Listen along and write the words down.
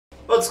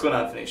What's going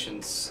on,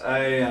 Phoenicians?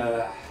 I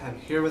am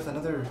here with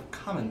another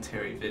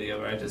commentary video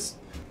where I just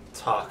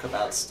talk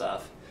about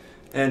stuff.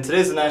 And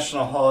today's a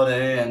national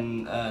holiday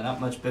and not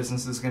much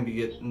business is going to be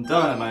getting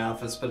done at my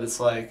office, but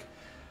it's like,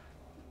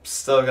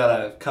 still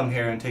gotta come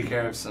here and take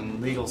care of some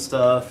legal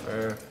stuff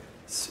or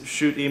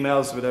shoot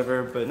emails or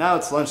whatever. But now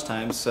it's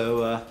lunchtime,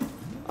 so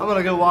I'm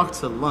gonna go walk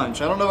to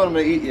lunch. I don't know what I'm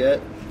gonna eat yet,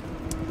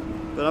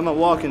 but I'm gonna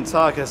walk and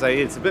talk as I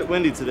eat. It's a bit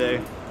windy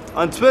today.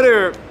 On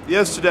Twitter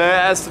yesterday,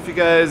 I asked if you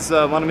guys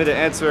wanted me to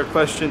answer a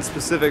question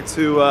specific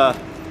to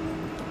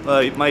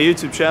my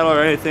YouTube channel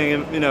or anything.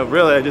 And,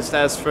 really, I just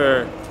asked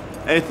for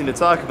anything to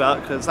talk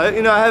about because I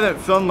haven't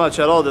filmed much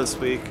at all this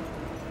week.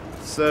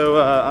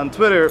 So on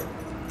Twitter,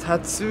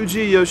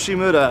 Tatsuji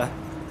Yoshimura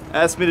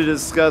asked me to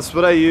discuss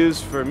what I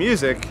use for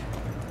music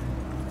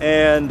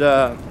and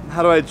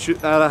how do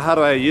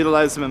I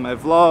utilize them in my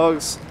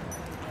vlogs.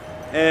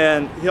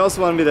 And he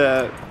also wanted me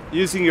to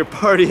using your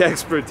party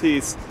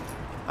expertise.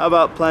 How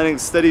about planning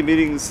study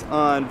meetings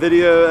on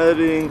video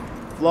editing,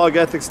 vlog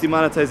ethics,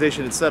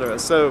 demonetization, etc.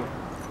 So,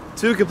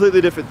 two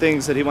completely different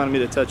things that he wanted me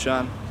to touch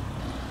on.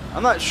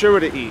 I'm not sure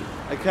what to eat.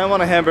 I kind of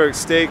want a hamburger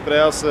steak, but I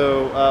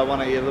also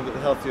want to eat a little bit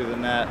healthier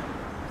than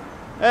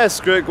that.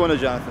 Screw it, going to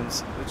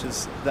Jonathan's, which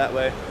is that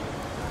way.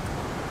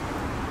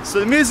 So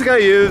the music I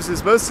use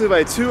is mostly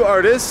by two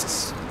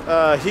artists,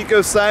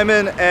 Hiko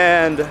Simon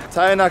and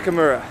Tai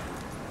Nakamura.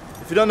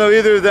 If you don't know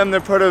either of them,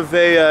 they're part of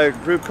a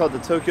group called the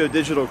Tokyo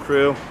Digital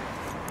Crew.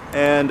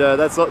 And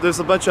there's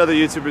a bunch of other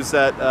YouTubers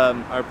that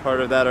are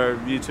part of that, or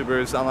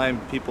YouTubers, online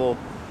people,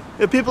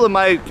 people in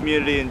my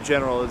community in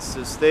general. It's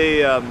just they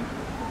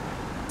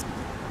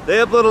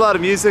upload a lot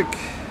of music.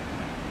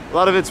 A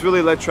lot of it's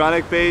really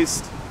electronic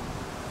based,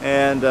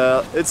 and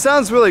it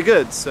sounds really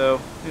good. So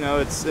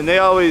and they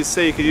always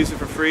say you could use it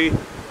for free,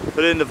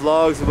 put it into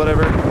vlogs or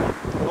whatever.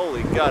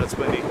 Holy God, it's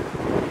windy.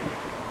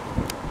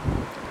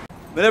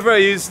 Whenever I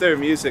use their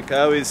music, I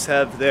always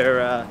have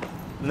their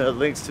the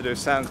links to their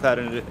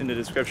SoundCloud in the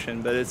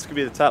description, but it's gonna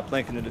be the top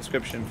link in the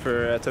description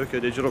for Tokyo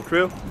Digital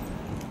Crew,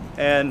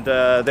 and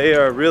they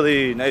are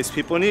really nice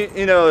people.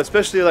 And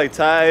especially like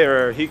Tai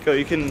or Hiko,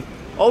 you can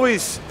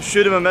always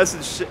shoot them a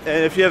message,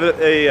 and if you have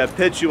a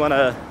pitch you want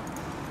to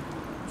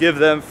give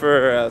them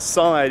for a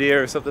song idea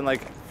or something,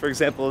 like for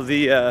example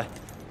the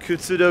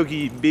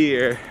Kutsudogi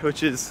beer,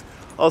 which is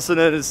also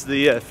known as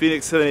the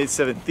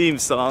Phoenyx787 theme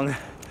song.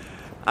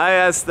 I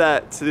asked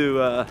that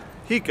to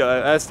Hiko.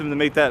 I asked him to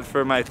make that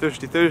for my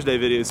Thirsty Thursday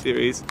video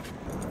series.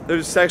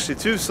 There's actually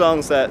two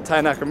songs that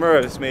Tai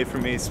Nakamura has made for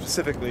me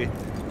specifically,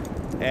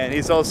 and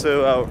he's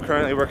also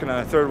currently working on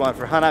a third one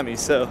for Hanami.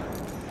 So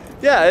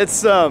yeah,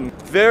 it's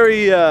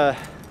very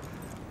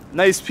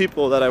nice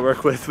people that I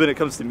work with when it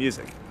comes to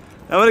music.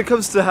 Now when it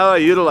comes to how I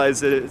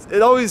utilize it,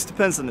 it always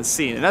depends on the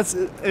scene, and that's,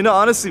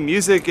 honestly,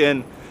 music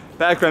and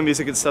background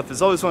music and stuff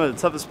is always one of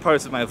the toughest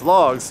parts of my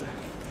vlogs.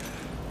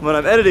 When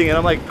I'm editing and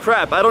I'm like,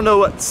 crap, I don't know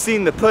what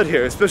scene to put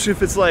here, especially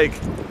if it's like,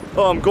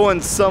 oh, I'm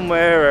going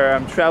somewhere or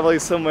I'm traveling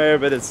somewhere,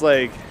 but it's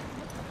like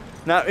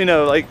not,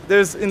 like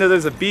there's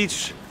a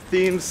beach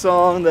theme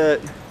song that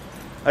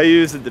I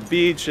use at the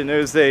beach, and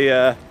there's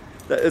a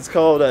it's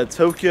called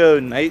Tokyo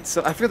Night.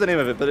 So I forget the name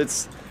of it, but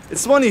it's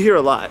one you hear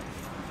a lot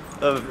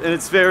of, and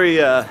it's very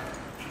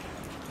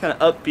kind of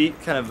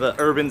upbeat, kind of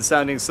urban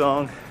sounding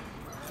song.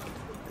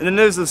 And then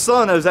there's a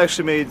song that was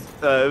actually made,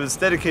 it was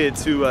dedicated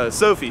to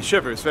Sophie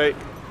Shivers, right?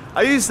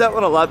 I use that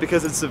one a lot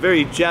because it's a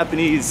very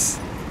Japanese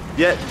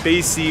yet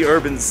bassy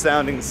urban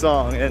sounding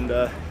song, and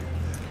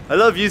I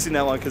love using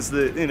that one because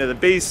the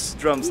bass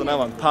drums on that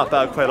one pop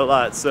out quite a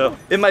lot. So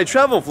in my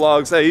travel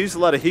vlogs I use a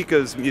lot of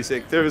Hiko's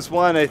music. There was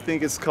one, I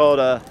think it's called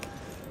I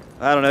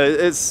don't know,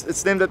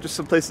 it's named after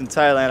some place in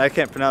Thailand, I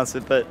can't pronounce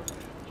it, but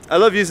I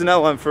love using that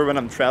one for when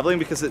I'm traveling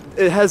because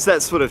it has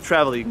that sort of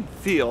traveling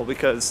feel,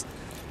 because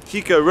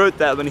Hiko wrote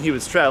that when he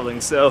was traveling,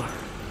 so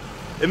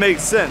it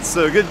makes sense.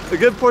 So a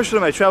good portion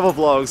of my travel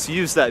vlogs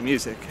use that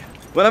music.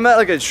 When I'm at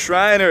like a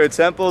shrine or a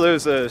temple,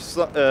 there's a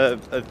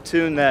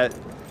tune that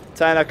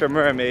Tai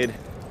Nakamura made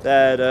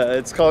that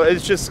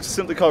it's just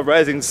simply called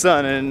Rising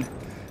Sun, and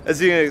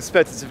as you can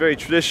expect, it's a very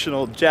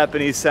traditional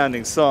Japanese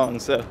sounding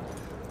song. So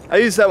I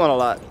use that one a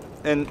lot,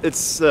 and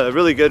it's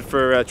really good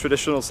for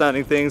traditional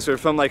sounding things, or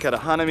if I'm like at a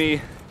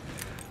Hanami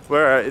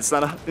where it's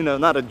not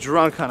not a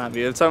drunk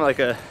Hanami. I'm talking like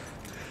a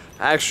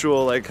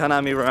actual like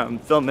Hanami where I'm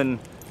filming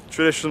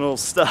traditional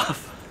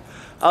stuff.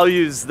 I'll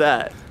use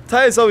that.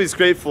 Tai is always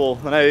grateful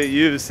when I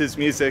use his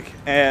music,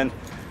 and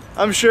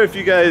I'm sure if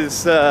you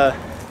guys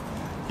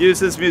use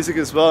his music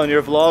as well in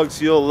your vlogs,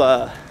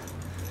 you'll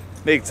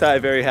make Tai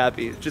very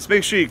happy. Just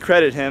make sure you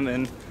credit him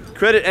and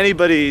credit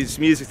anybody's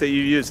music that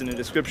you use in the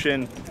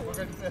description,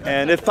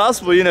 and if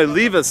possible,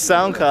 leave a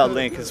SoundCloud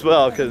link as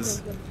well,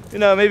 because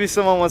maybe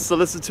someone wants to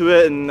listen to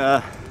it and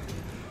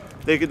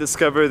they could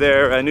discover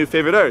their new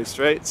favorite artist,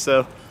 right?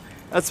 So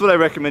that's what I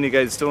recommend you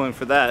guys doing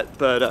for that.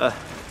 But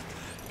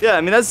yeah,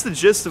 that's the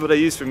gist of what I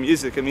use for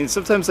music.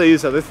 Sometimes I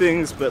use other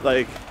things, but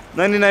like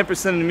 99%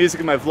 of the music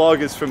in my vlog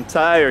is from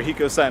Tai or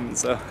Hiko Simon.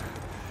 So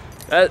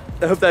I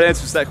hope that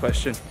answers that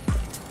question.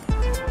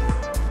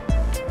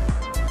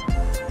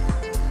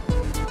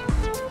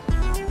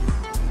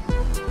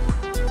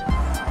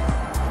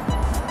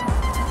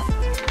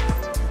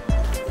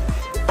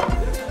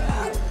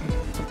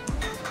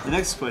 The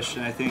next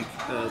question I think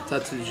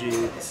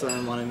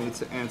Tatsuji-san wanted me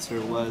to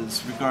answer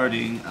was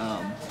regarding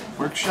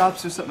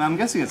workshops or something. I'm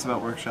guessing it's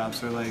about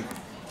workshops or like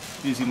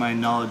using my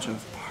knowledge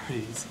of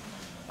parties.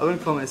 I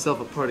wouldn't call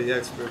myself a party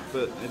expert,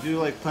 but I do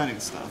like planning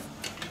stuff.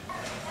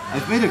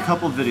 I've made a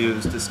couple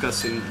videos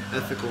discussing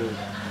ethical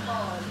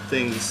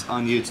things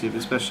on YouTube,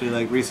 especially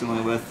like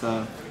recently with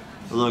the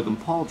Logan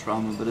Paul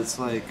drama, but it's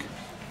like,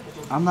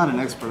 I'm not an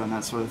expert on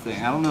that sort of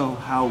thing. I don't know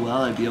how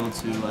well I'd be able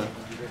to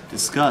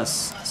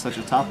discuss such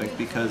a topic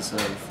because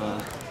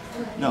of,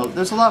 no,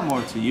 there's a lot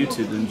more to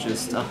YouTube than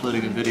just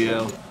uploading a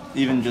video,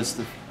 even just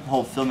the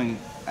whole filming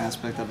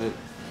aspect of it.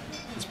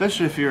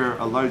 Especially if you're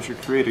a larger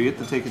creator, you have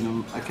to take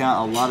into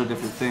account a lot of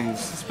different things,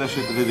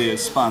 especially if the video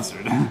is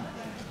sponsored.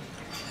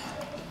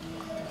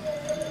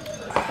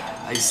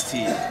 Iced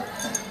tea.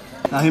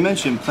 Now he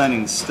mentioned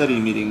planning study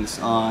meetings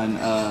on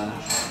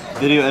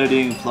video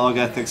editing, vlog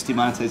ethics,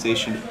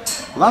 demonetization.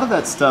 A lot of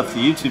that stuff the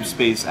YouTube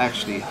space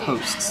actually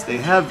hosts. They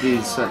have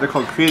these, they're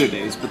called creator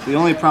days, but the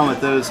only problem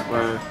with those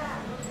are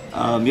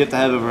you have to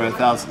have over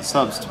 1,000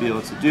 subs to be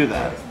able to do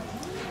that.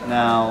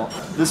 Now,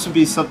 this would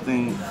be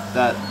something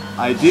that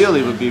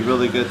ideally would be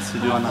really good to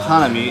do on the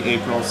Hanami,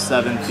 April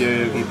 7th,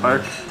 Yoyogi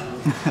Park.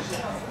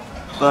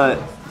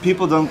 But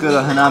people don't go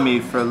to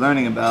Hanami for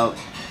learning about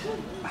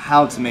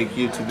how to make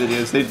YouTube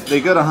videos.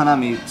 They go to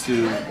Hanami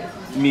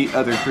to meet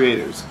other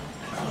creators.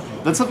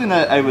 That's something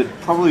that I would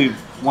probably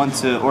want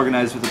to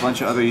organize with a bunch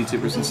of other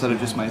YouTubers instead of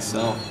just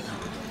myself,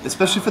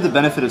 especially for the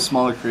benefit of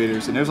smaller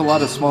creators, and there's a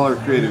lot of smaller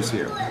creators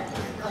here.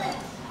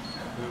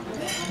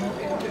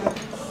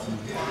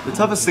 The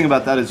toughest thing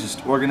about that is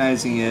just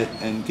organizing it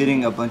and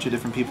getting a bunch of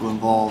different people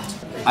involved.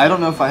 I don't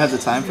know if I have the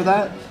time for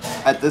that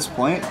at this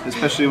point,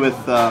 especially with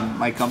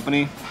my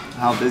company,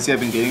 how busy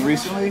I've been getting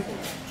recently,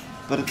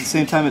 but at the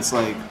same time it's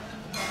like,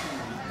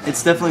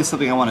 it's definitely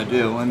something I want to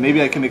do, and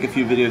maybe I can make a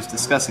few videos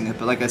discussing it,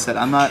 but like I said,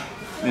 I'm not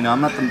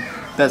the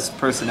best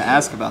person to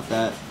ask about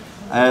that.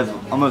 I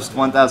have almost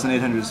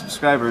 1,800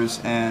 subscribers,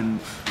 and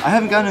I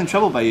haven't gotten in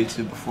trouble by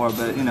YouTube before,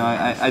 but you know,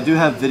 I do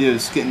have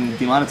videos getting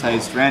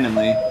demonetized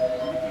randomly.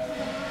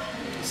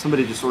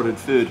 Somebody just ordered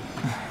food.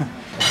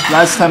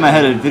 Last time I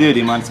had a video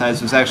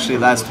demonetized was actually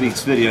last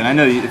week's video, and I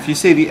know if you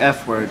say the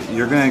F word,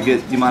 you're gonna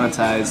get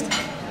demonetized,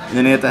 and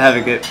then you have to have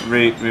it get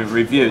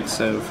reviewed.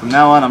 So from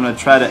now on, I'm gonna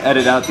try to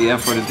edit out the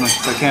F word as much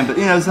as I can, but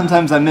you know,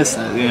 sometimes I miss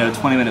that, you know,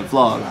 20-minute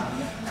vlog.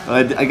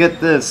 But I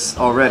get this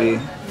already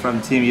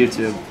from Team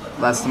YouTube.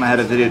 Last time I had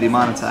a video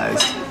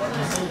demonetized,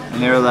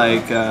 and they were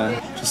like,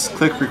 just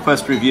click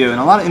request review, and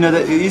a lot of, you know,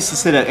 it used to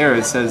say that error.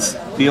 It says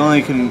you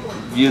only can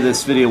view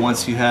this video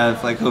once you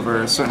have like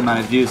over a certain amount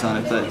of views on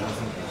it, but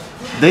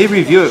they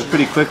review it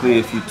pretty quickly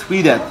if you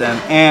tweet at them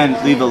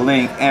and leave a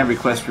link and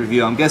request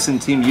review. I'm guessing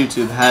Team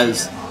YouTube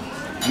has,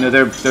 you know,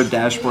 their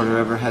dashboard or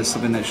whatever has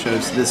something that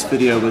shows this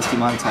video was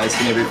demonetized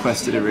and they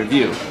requested a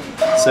review.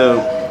 So,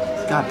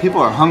 God,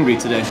 people are hungry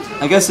today.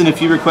 I guess, and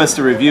if you request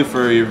a review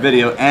for your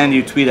video and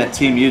you tweet at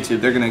Team YouTube,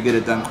 they're gonna get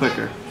it done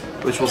quicker,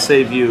 which will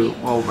save you,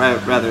 well,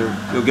 rather,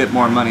 you'll get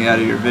more money out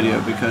of your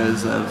video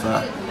because of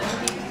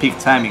peak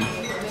timing.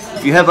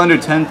 If you have under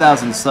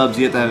 10,000 subs,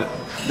 you have to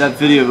have, that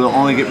video will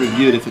only get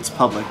reviewed if it's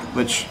public,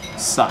 which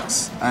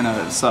sucks. I know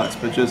that sucks,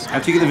 but just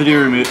after you get the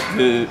video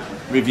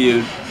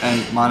reviewed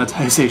and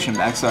monetization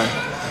back, sorry,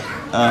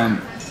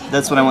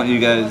 that's what I want you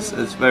guys,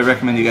 that's what I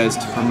recommend you guys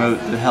to promote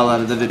the hell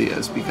out of the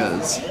videos,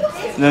 because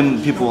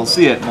then people will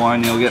see it more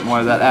and you'll get more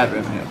of that ad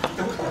revenue.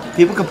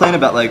 People complain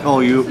about like,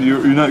 oh,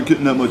 you're not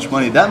getting that much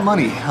money. That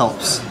money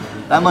helps.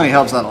 That money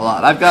helps out a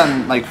lot. I've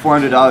gotten like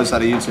 $400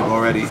 out of YouTube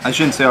already. I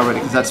shouldn't say already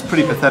because that's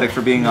pretty pathetic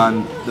for being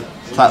on the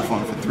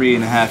platform for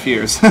 3.5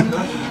 years.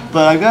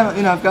 But I've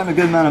gotten a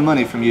good amount of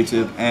money from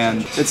YouTube,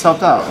 and it's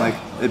helped out. Like,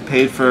 it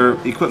paid for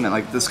equipment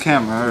like this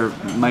camera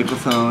or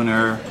microphone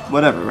or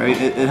whatever, right?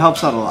 It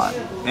helps out a lot,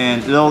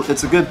 and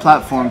it's a good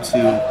platform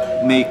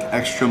to make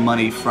extra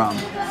money from.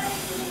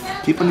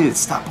 People need to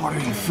stop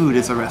ordering food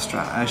as a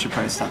restaurant. I should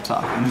probably stop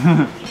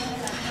talking.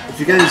 If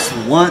you guys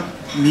want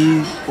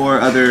me or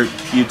other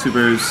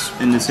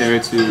YouTubers in this area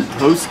to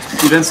host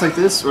events like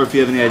this, or if you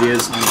have any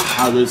ideas on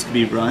how those can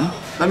be run,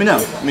 let me know.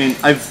 I mean,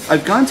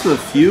 I've gone to a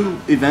few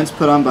events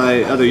put on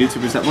by other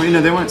YouTubers that weren't, you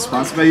know, they weren't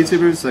sponsored by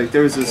YouTubers. Like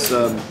there was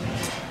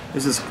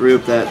this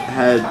group that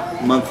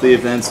had monthly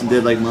events and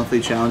did like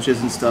monthly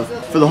challenges and stuff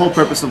for the whole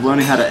purpose of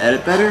learning how to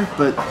edit better,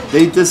 but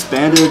they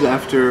disbanded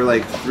after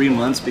like 3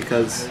 months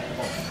because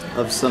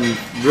of some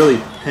really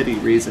petty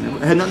reason.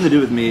 It had nothing to do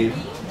with me,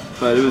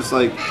 but it was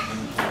like,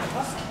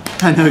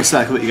 I know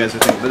exactly what you guys are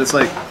thinking, but it's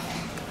like,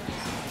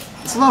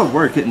 it's a lot of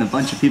work getting a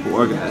bunch of people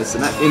organized,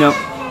 and you know,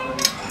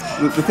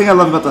 the thing I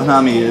love about the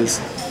Hanami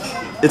is,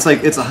 it's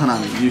like, it's a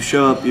Hanami. You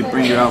show up, you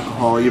bring your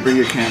alcohol, you bring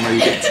your camera, you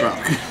get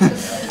drunk.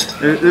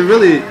 They're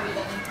really,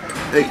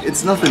 like,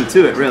 it's nothing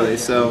to it really,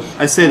 so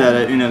I say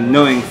that, you know,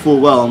 knowing full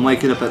well I'm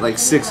waking up at like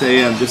 6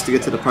 a.m. just to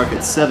get to the park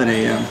at 7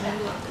 a.m.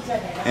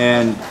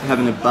 and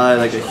having to buy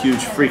like a huge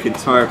freaking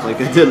tarp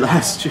like I did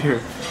last year.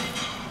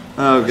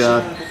 Oh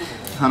god.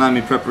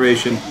 Hanami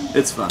preparation,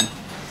 it's fun.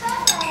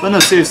 But no,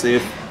 seriously,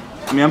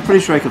 I'm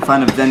pretty sure I could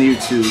find a venue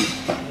to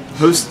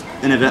host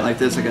an event like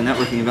this, like a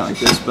networking event like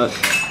this, but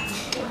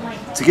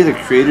to get a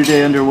creator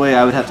day underway,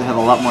 I would have to have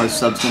a lot more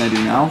subs than I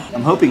do now.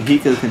 I'm hoping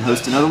Hika can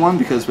host another one,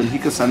 because when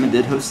Hika Simon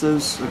did host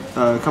those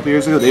a couple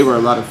years ago, they were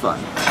a lot of fun,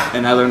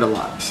 and I learned a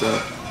lot. So,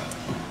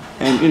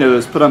 and you know, it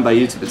was put on by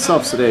YouTube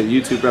itself, so they had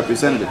YouTube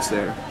representatives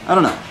there. I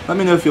don't know. Let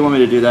me know if you want me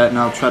to do that, and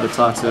I'll try to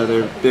talk to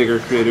other bigger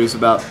creators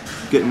about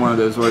getting one of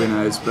those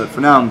organized. But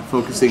for now, I'm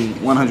focusing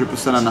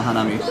 100% on the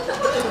Hanami.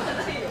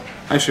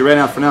 Actually, right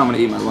now, for now, I'm gonna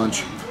eat my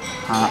lunch.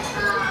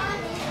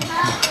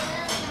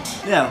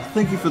 Yeah,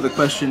 thank you for the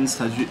questions,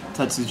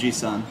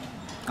 Tatsuji-san.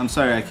 I'm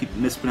sorry I keep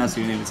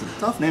mispronouncing your name. It's a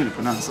tough name to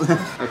pronounce.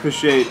 I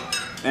appreciate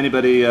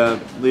anybody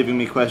leaving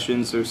me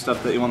questions or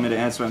stuff that you want me to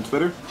answer on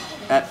Twitter,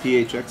 at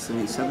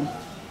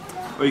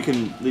Phoenyx787. Or you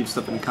can leave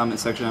stuff in the comment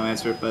section, I'll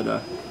answer it.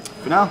 But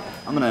for now,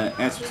 I'm going to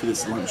answer to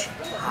this lunch.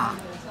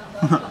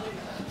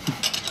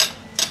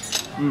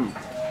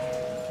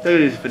 Take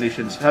it easy,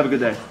 Phoenicians. Have a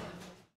good day.